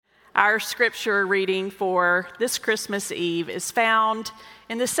Our scripture reading for this Christmas Eve is found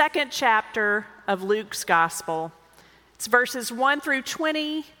in the second chapter of Luke's Gospel. It's verses 1 through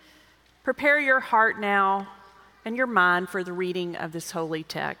 20. Prepare your heart now and your mind for the reading of this holy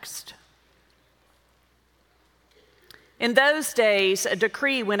text. In those days, a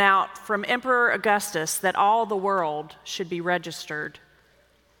decree went out from Emperor Augustus that all the world should be registered.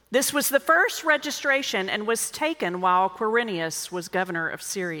 This was the first registration and was taken while Quirinius was governor of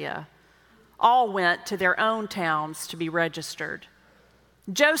Syria. All went to their own towns to be registered.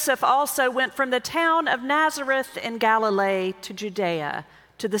 Joseph also went from the town of Nazareth in Galilee to Judea,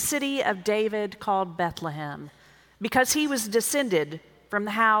 to the city of David called Bethlehem, because he was descended from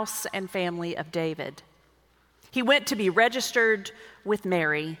the house and family of David. He went to be registered with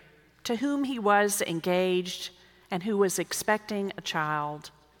Mary, to whom he was engaged and who was expecting a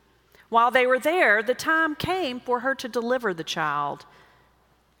child. While they were there, the time came for her to deliver the child,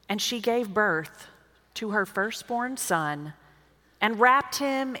 and she gave birth to her firstborn son and wrapped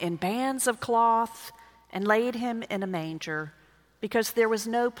him in bands of cloth and laid him in a manger, because there was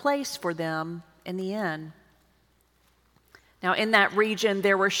no place for them in the inn. Now, in that region,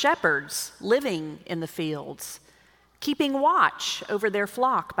 there were shepherds living in the fields, keeping watch over their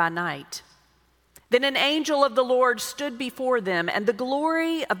flock by night. Then an angel of the Lord stood before them, and the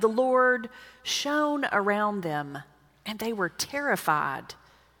glory of the Lord shone around them, and they were terrified.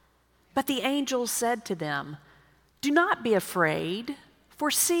 But the angel said to them, "Do not be afraid,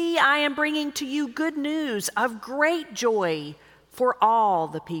 for see, I am bringing to you good news of great joy for all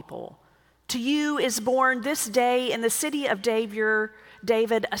the people. To you is born this day in the city of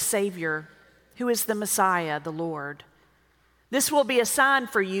David a Savior, who is the Messiah, the Lord. This will be a sign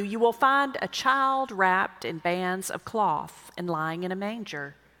for you. You will find a child wrapped in bands of cloth and lying in a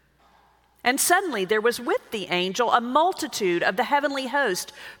manger." And suddenly there was with the angel a multitude of the heavenly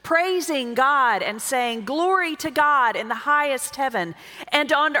host, praising God and saying, "Glory to God in the highest heaven,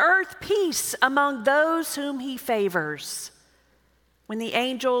 and on earth peace among those whom he favors." When the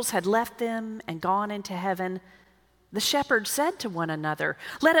angels had left them and gone into heaven, the shepherds said to one another,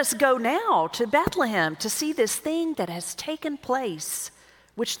 "Let us go now to Bethlehem to see this thing that has taken place,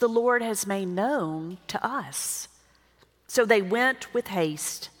 which the Lord has made known to us." So they went with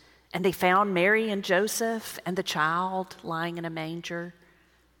haste, and they found Mary and Joseph and the child lying in a manger.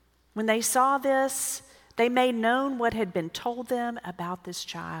 When they saw this, they made known what had been told them about this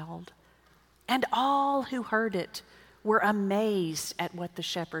child. And all who heard it were amazed at what the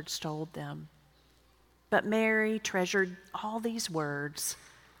shepherds told them. But Mary treasured all these words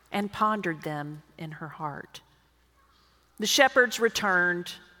and pondered them in her heart. The shepherds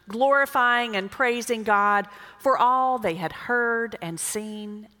returned, glorifying and praising God for all they had heard and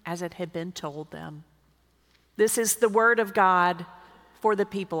seen as it had been told them. This is the word of God for the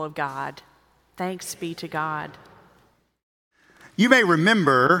people of God. Thanks be to God. You may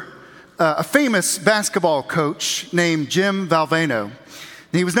remember a famous basketball coach named Jim Valvano.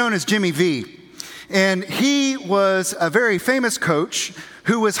 He was known as Jimmy V. And he was a very famous coach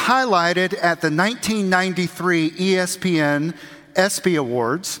who was highlighted at the 1993 ESPN ESPY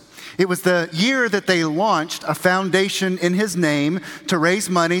Awards. It was the year that they launched a foundation in his name to raise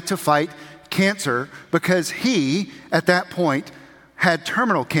money to fight cancer, because he, at that point, had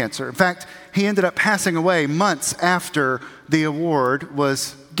terminal cancer. In fact, he ended up passing away months after the award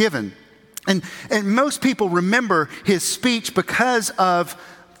was given. And most people remember his speech because of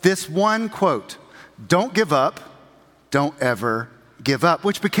this one quote: "Don't give up, don't ever give up,"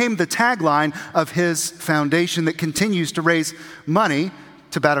 which became the tagline of his foundation that continues to raise money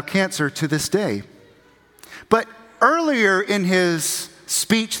to battle cancer to this day. But earlier in his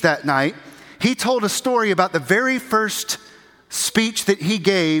speech that night, he told a story about the very first speech that he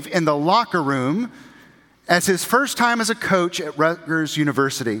gave in the locker room as his first time as a coach at Rutgers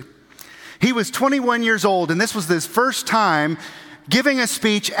University. He was 21 years old, and this was his first time giving a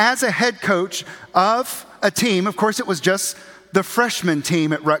speech as a head coach of a team. Of course, it was just the freshman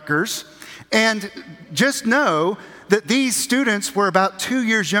team at Rutgers. And just know that these students were about 2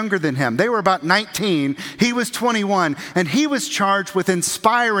 years younger than him. They were about 19. He was 21. And he was charged with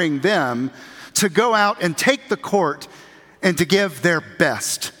inspiring them to go out and take the court and to give their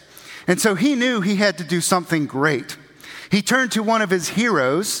best. And so he knew he had to do something great. He turned to one of his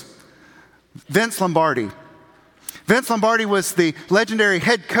heroes, Vince Lombardi. Vince Lombardi was the legendary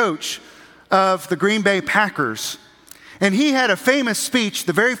head coach of the Green Bay Packers. And he had a famous speech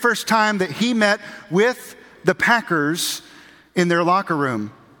the very first time that he met with the Packers in their locker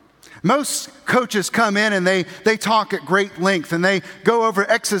room. Most coaches come in and they talk at great length, and they go over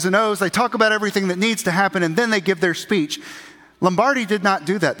X's and O's. They talk about everything that needs to happen, and then they give their speech. Lombardi did not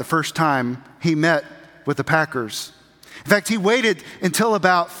do that the first time he met with the Packers. In fact, he waited until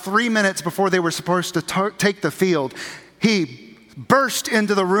about 3 minutes before they were supposed to take the field. He burst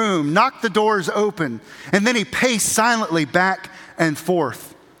into the room, knocked the doors open, and then he paced silently back and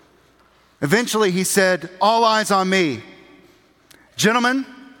forth. Eventually he said, "All eyes on me. Gentlemen,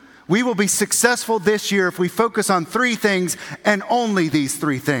 we will be successful this year if we focus on 3 things and only these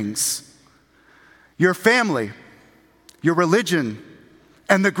 3 things. Your family, your religion,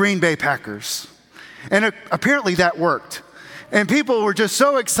 and the Green Bay Packers." And apparently that worked. And people were just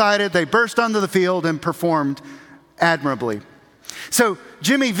so excited, they burst onto the field and performed admirably. So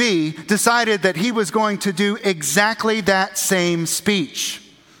Jimmy V decided that he was going to do exactly that same speech.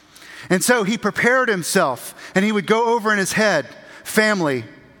 And so he prepared himself, and he would go over in his head, family,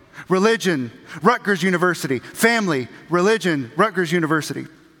 religion, Rutgers University, family, religion, Rutgers University.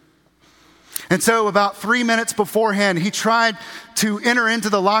 And so about 3 minutes beforehand, he tried to enter into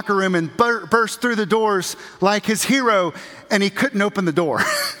the locker room and burst through the doors like his hero, and he couldn't open the door.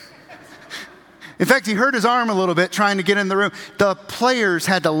 In fact, he hurt his arm a little bit trying to get in the room. The players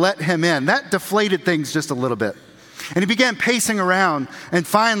had to let him in. That deflated things just a little bit. And he began pacing around, and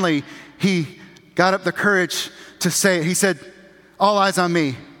finally he got up the courage to say it. He said, "All eyes on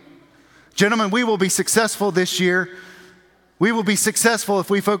me. Gentlemen, we will be successful this year. We will be successful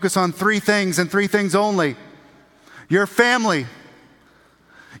if we focus on 3 things and 3 things only. Your family,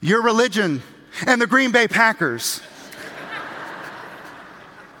 your religion, and the Green Bay Packers."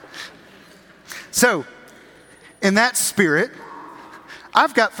 So, in that spirit,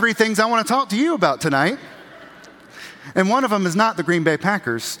 I've got 3 things I want to talk to you about tonight. And one of them is not the Green Bay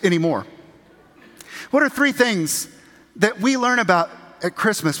Packers anymore. What are 3 things that we learn about at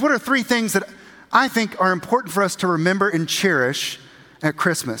Christmas? What are 3 things that I think are important for us to remember and cherish at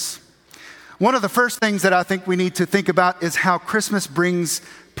Christmas? One of the first things that I think we need to think about is how Christmas brings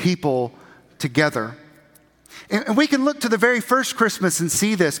people together. And we can look to the very first Christmas and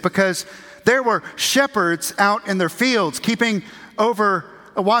see this, because there were shepherds out in their fields keeping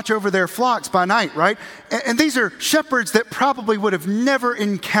a watch over their flocks by night, right? And these are shepherds that probably would have never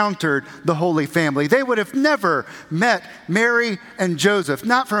encountered the Holy Family. They would have never met Mary and Joseph,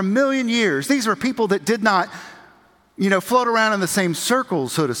 not for 1,000,000 years. These were people that did not, float around in the same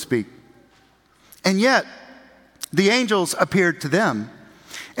circles, so to speak. And yet, the angels appeared to them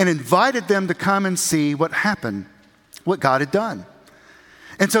and invited them to come and see what happened, what God had done.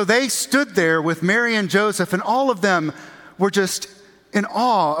 And so they stood there with Mary and Joseph, and all of them were just in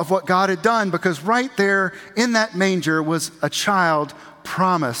awe of what God had done, because right there in that manger was a child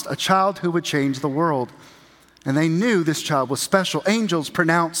promised, a child who would change the world. And they knew this child was special. Angels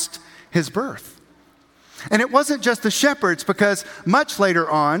pronounced his birth. And it wasn't just the shepherds, because much later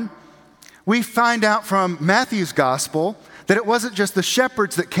on, we find out from Matthew's gospel that it wasn't just the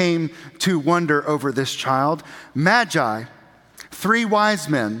shepherds that came to wonder over this child. Magi, 3 wise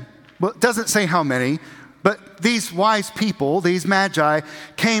men, well, it doesn't say how many, but these wise people, these magi,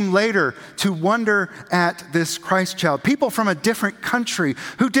 came later to wonder at this Christ child. People from a different country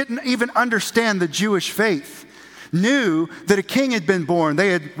who didn't even understand the Jewish faith knew that a king had been born. They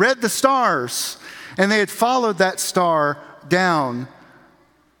had read the stars, and they had followed that star down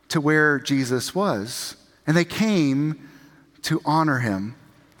to where Jesus was. And they came to honor him.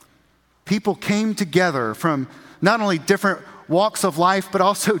 People came together from not only different walks of life, but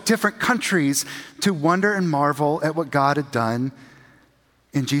also different countries to wonder and marvel at what God had done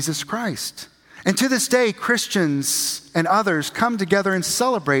in Jesus Christ. And to this day, Christians and others come together and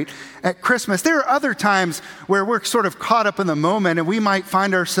celebrate at Christmas. There are other times where we're sort of caught up in the moment, and we might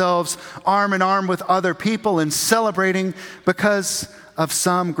find ourselves arm in arm with other people and celebrating because of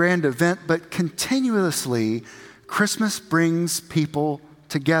some grand event, but continuously, Christmas brings people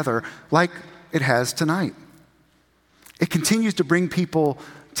together like it has tonight. It continues to bring people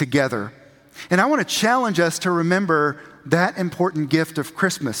together. And I want to challenge us to remember that important gift of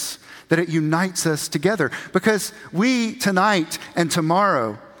Christmas, that it unites us together. Because we tonight and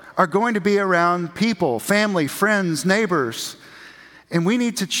tomorrow are going to be around people, family, friends, neighbors. And we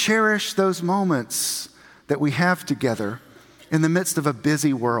need to cherish those moments that we have together in the midst of a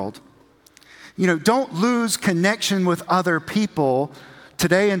busy world. Don't lose connection with other people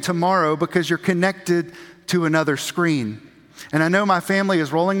today and tomorrow because you're connected to another screen. And I know my family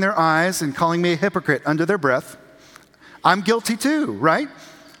is rolling their eyes and calling me a hypocrite under their breath. I'm guilty too, right?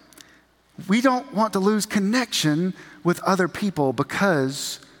 We don't want to lose connection with other people,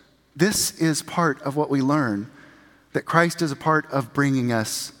 because this is part of what we learn, that Christ is a part of bringing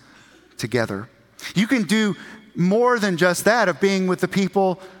us together. You can do more than just that, of being with the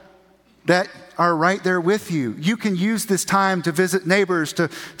people that are right there with you. You can use this time to visit neighbors,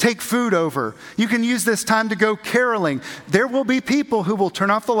 to take food over. You can use this time to go caroling. There will be people who will turn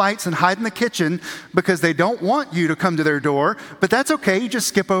off the lights and hide in the kitchen because they don't want you to come to their door, but that's okay. You just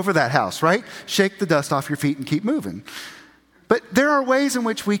skip over that house, right? Shake the dust off your feet and keep moving. But there are ways in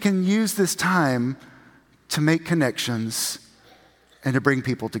which we can use this time to make connections and to bring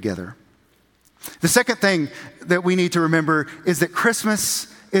people together. The second thing that we need to remember is that Christmas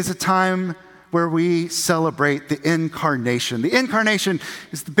is a time where we celebrate the incarnation. The incarnation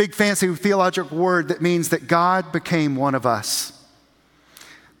is the big fancy theological word that means that God became one of us.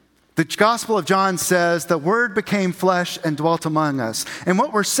 The Gospel of John says the Word became flesh and dwelt among us. And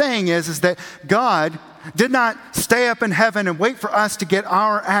what we're saying is that God did not stay up in heaven and wait for us to get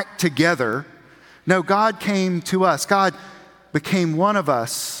our act together. No, God came to us. God became one of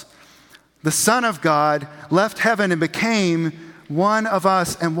us. The Son of God left heaven and became one of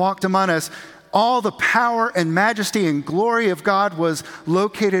us and walked among us. All the power and majesty and glory of God was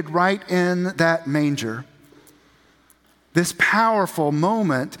located right in that manger. This powerful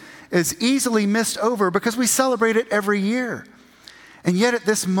moment is easily missed over because we celebrate it every year. And yet at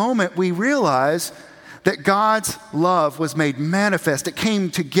this moment we realize that God's love was made manifest. It came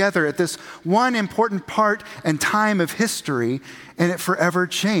together at this one important part and time of history, and it forever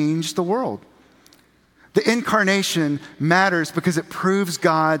changed the world. The incarnation matters because it proves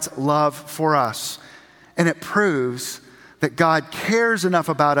God's love for us, and it proves that God cares enough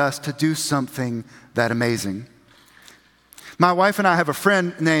about us to do something that amazing. My wife and I have a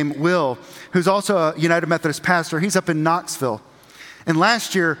friend named Will, who's also a United Methodist pastor. He's up in Knoxville. And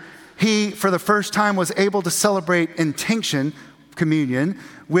last year, he, for the first time, was able to celebrate intinction, communion,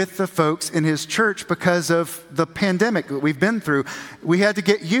 with the folks in his church because of the pandemic that we've been through. We had to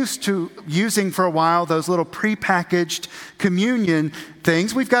get used to using for a while those little prepackaged communion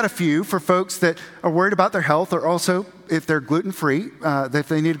things. We've got a few for folks that are worried about their health, or also if they're gluten-free, if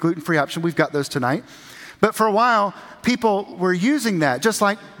they need a gluten-free option, we've got those tonight. But for a while, people were using that, just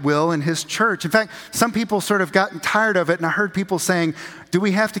like Will and his church. In fact, some people sort of gotten tired of it, and I heard people saying, do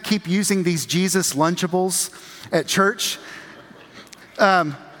we have to keep using these Jesus Lunchables at church?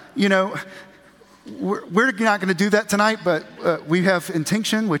 We're not going to do that tonight, but we have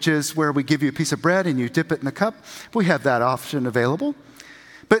intinction, which is where we give you a piece of bread and you dip it in a cup. We have that option available.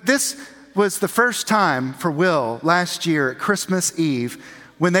 But this was the first time for Will last year at Christmas Eve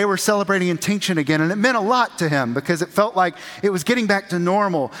when they were celebrating intinction again, and it meant a lot to him because it felt like it was getting back to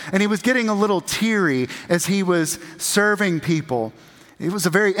normal, and he was getting a little teary as he was serving people. It was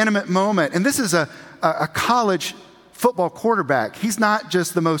a very intimate moment, and this is a college football quarterback. He's not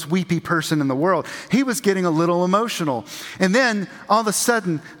just the most weepy person in the world. He was getting a little emotional. And then all of a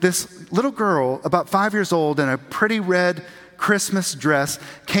sudden, this little girl, about 5 years old, in a pretty red Christmas dress,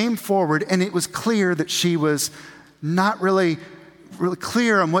 came forward, and it was clear that she was not really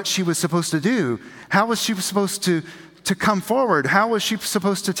clear on what she was supposed to do. How was she supposed to come forward? How was she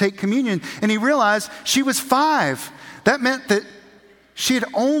supposed to take communion? And he realized she was 5. That meant that she had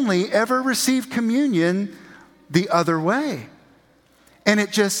only ever received communion the other way. And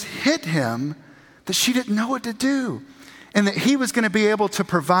it just hit him that she didn't know what to do, and that he was going to be able to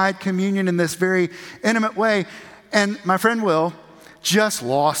provide communion in this very intimate way. And my friend Will just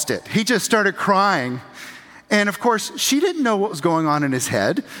lost it. He just started crying. And of course, she didn't know what was going on in his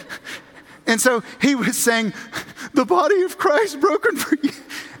head. And so he was saying, the body of Christ broken for you.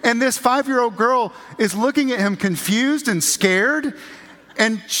 And this 5-year-old girl is looking at him confused and scared.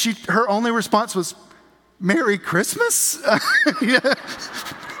 And her only response was, Merry Christmas? Yeah.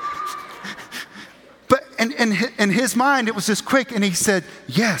 But in his mind, it was just quick. And he said,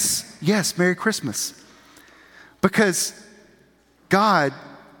 yes, Merry Christmas. Because God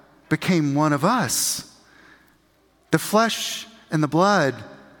became one of us. The flesh and the blood,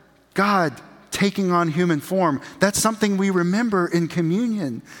 God taking on human form. That's something we remember in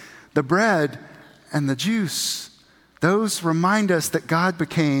communion. The bread and the juice, those remind us that God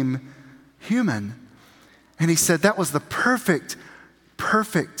became human. And he said that was the perfect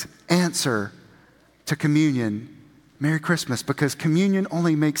answer to communion. Merry Christmas, because communion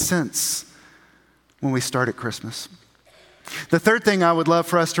only makes sense when we start at Christmas. The third thing I would love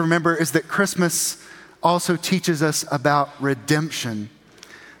for us to remember is that Christmas also teaches us about redemption,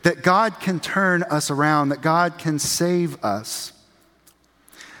 that God can turn us around, that God can save us.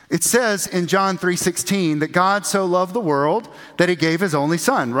 It says in John 3:16 that God so loved the world that he gave his only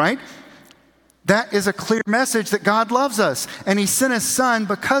son, right? That is a clear message that God loves us, and he sent his son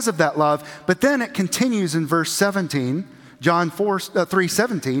because of that love. But then it continues in verse 17, John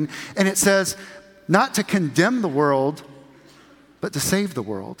 3:17, and it says, not to condemn the world, but to save the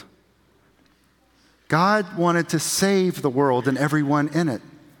world. God wanted to save the world and everyone in it.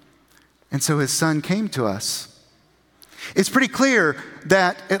 And so his son came to us. It's pretty clear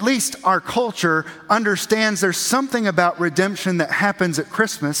that at least our culture understands there's something about redemption that happens at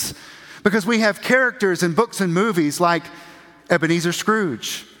Christmas, because we have characters in books and movies like Ebenezer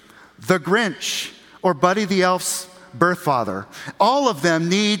Scrooge, The Grinch, or Buddy the Elf's birth father. All of them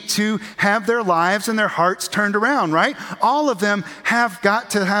need to have their lives and their hearts turned around, right? All of them have got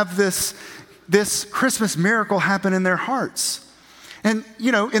to have this Christmas miracle happen in their hearts. And,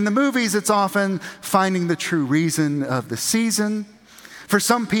 in the movies, it's often finding the true reason of the season. For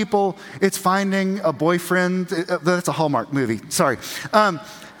some people, it's finding a boyfriend. That's a Hallmark movie, sorry.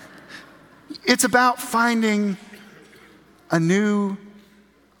 It's about finding a new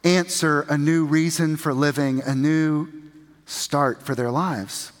answer, a new reason for living, a new start for their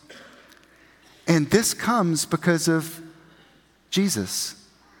lives. And this comes because of Jesus.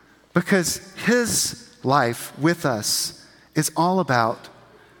 Because his life with us is all about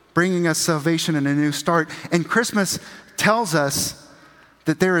bringing us salvation and a new start. And Christmas tells us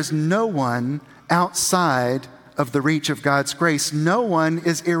that there is no one outside of the reach of God's grace. No one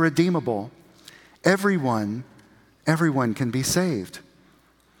is irredeemable. Everyone can be saved.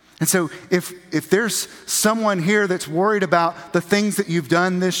 And so if there's someone here that's worried about the things that you've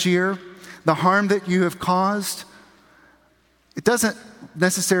done this year, the harm that you have caused, it doesn't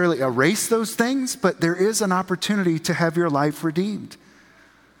necessarily erase those things, but there is an opportunity to have your life redeemed,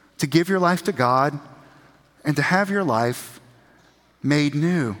 to give your life to God, and to have your life made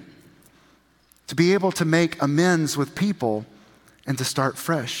new, to be able to make amends with people and to start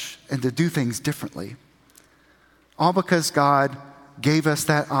fresh and to do things differently. All because God gave us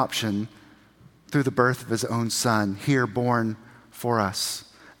that option through the birth of his own son, here born for us.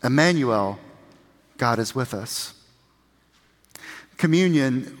 Emmanuel, God is with us.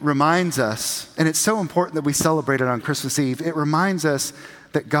 Communion reminds us, and it's so important that we celebrate it on Christmas Eve, it reminds us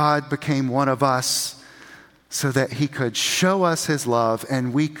that God became one of us so that he could show us his love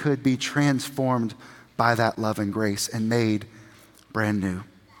and we could be transformed by that love and grace and made brand new.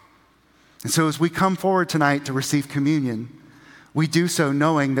 And so as we come forward tonight to receive communion, we do so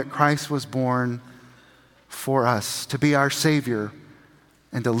knowing that Christ was born for us, to be our Savior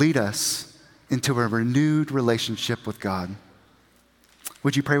and to lead us into a renewed relationship with God.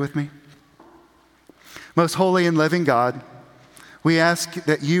 Would you pray with me? Most holy and living God, we ask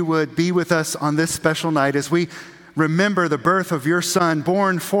that you would be with us on this special night as we remember the birth of your Son,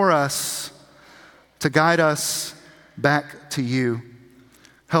 born for us to guide us back to you.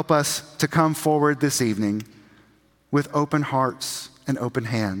 Help us to come forward this evening with open hearts and open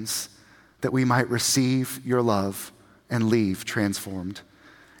hands, that we might receive your love and leave transformed.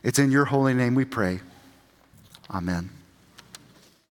 It's in your holy name we pray. Amen.